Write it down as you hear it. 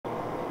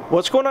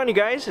What's going on, you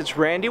guys? It's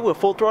Randy with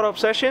Full Throttle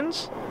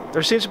Obsessions.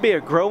 There seems to be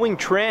a growing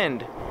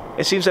trend.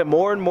 It seems that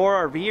more and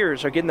more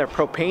RVers are getting their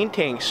propane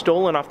tanks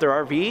stolen off their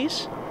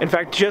RVs. In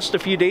fact, just a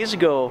few days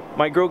ago,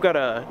 my girl got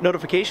a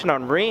notification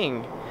on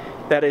Ring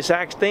that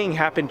exact thing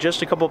happened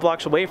just a couple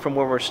blocks away from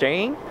where we're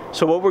staying.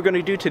 So what we're going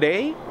to do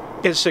today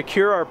is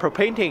secure our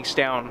propane tanks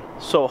down.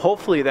 So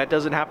hopefully that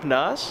doesn't happen to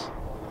us.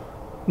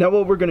 Now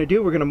what we're going to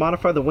do, we're going to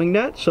modify the wing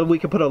nut so we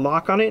can put a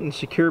lock on it and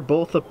secure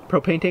both the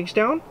propane tanks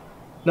down.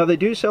 Now they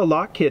do sell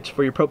lock kits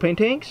for your propane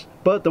tanks,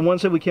 but the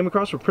ones that we came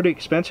across were pretty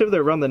expensive.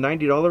 They're around the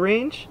 $90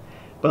 range.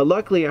 But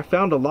luckily I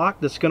found a lock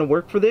that's going to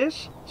work for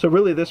this. So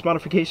really this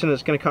modification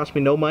is going to cost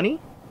me no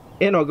money.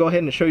 And I'll go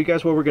ahead and show you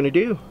guys what we're going to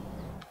do.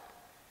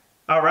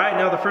 Alright,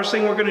 now the first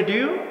thing we're going to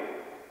do,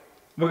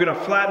 we're going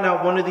to flatten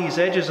out one of these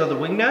edges of the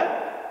wing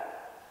nut.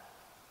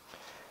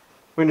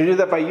 We're going to do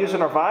that by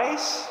using our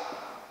vise.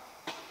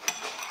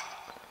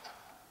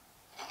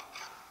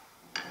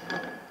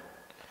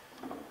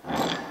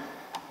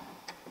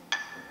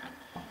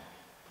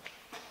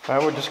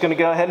 Alright, we're just going to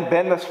go ahead and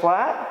bend this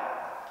flat.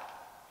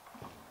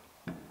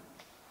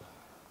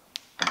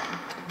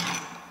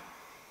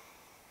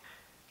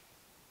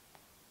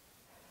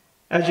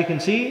 As you can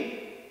see,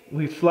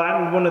 we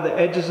flattened one of the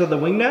edges of the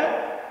wing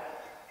nut.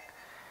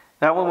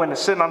 That one, when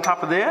it's sitting on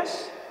top of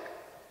this,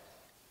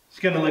 it's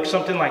going to look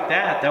something like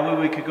that. That way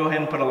we could go ahead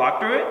and put a lock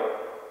through it.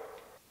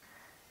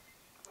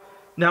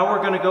 Now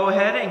we're going to go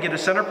ahead and get a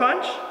center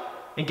punch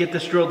and get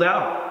this drilled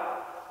out.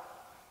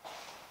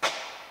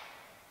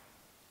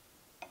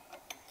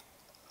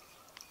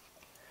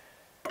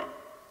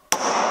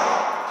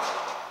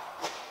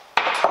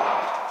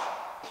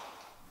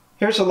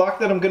 Here's the lock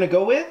that I'm going to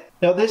go with.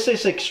 Now this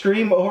is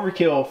extreme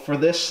overkill for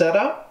this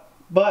setup,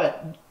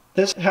 but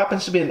this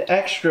happens to be an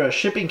extra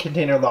shipping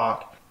container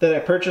lock that I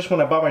purchased when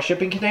I bought my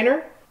shipping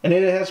container. And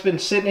it has been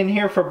sitting in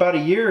here for about a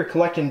year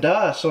collecting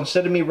dust. So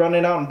instead of me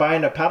running out and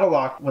buying a paddle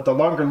lock with a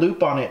longer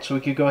loop on it so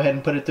we could go ahead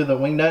and put it through the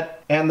wing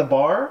nut and the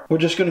bar, we're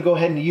just going to go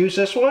ahead and use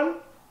this one.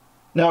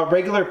 Now a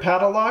regular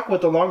paddle lock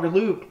with a longer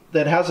loop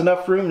that has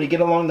enough room to get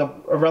around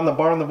the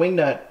bar and the wing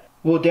nut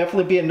will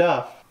definitely be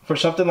enough for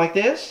something like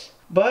this.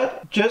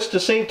 But just to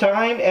save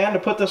time and to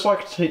put this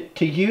lock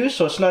to use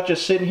so it's not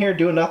just sitting here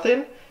doing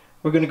nothing,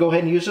 we're going to go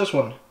ahead and use this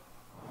one.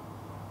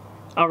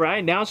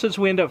 Alright, now since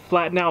we end up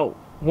flattening out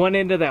one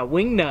end of that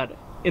wing nut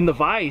in the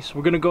vise,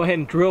 we're going to go ahead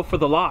and drill for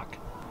the lock.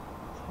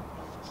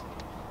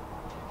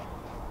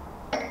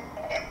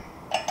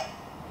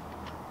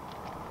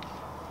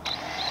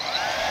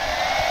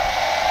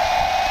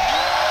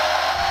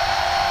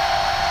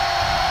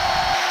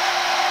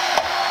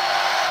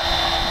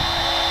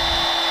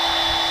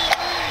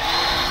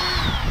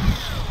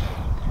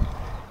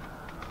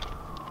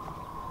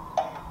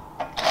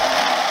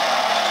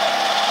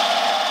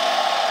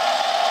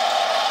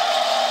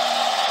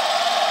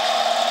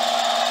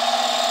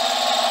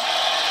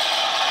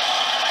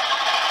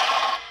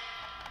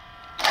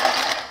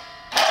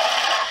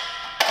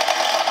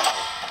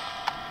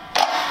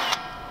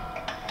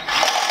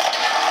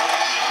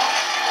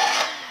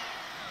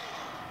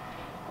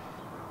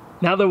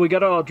 Now that we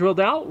got it all drilled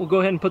out, we'll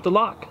go ahead and put the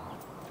lock.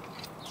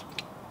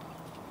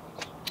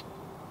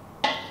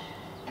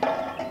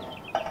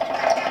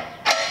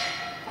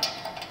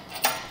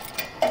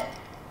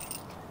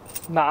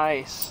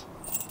 Nice.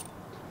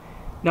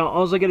 Now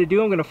all I gotta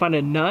do, I'm gonna find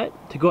a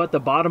nut to go at the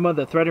bottom of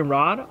the threading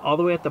rod, all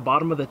the way at the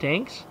bottom of the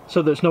tanks,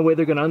 so there's no way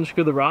they're gonna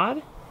unscrew the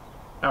rod.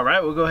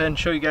 Alright, we'll go ahead and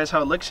show you guys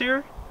how it looks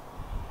here.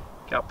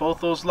 Got both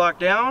those locked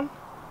down.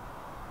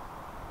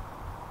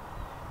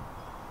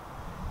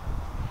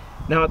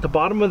 Now at the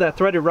bottom of that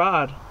threaded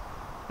rod,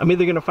 I'm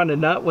either going to find a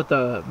nut with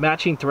the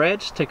matching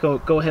threads to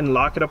go ahead and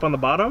lock it up on the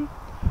bottom,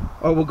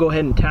 or we'll go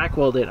ahead and tack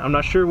weld it. I'm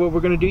not sure what we're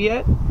going to do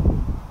yet,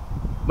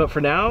 but for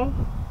now,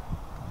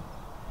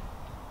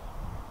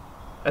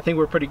 I think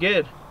we're pretty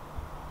good.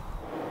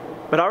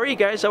 But alright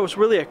guys, that was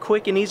really a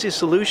quick and easy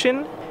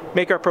solution.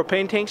 Make our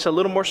propane tanks a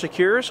little more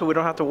secure so we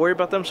don't have to worry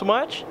about them so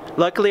much.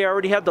 Luckily I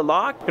already have the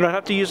lock. You don't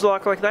have to use the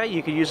lock like that.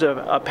 You could use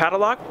a paddle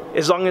lock.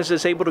 As long as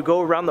it's able to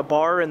go around the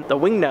bar and the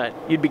wing nut,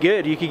 you'd be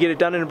good. You could get it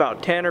done in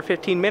about 10 or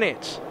 15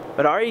 minutes.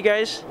 But alright you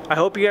guys, I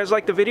hope you guys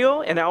liked the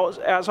video, and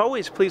as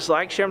always, please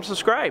like, share, and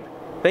subscribe.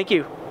 Thank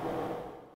you.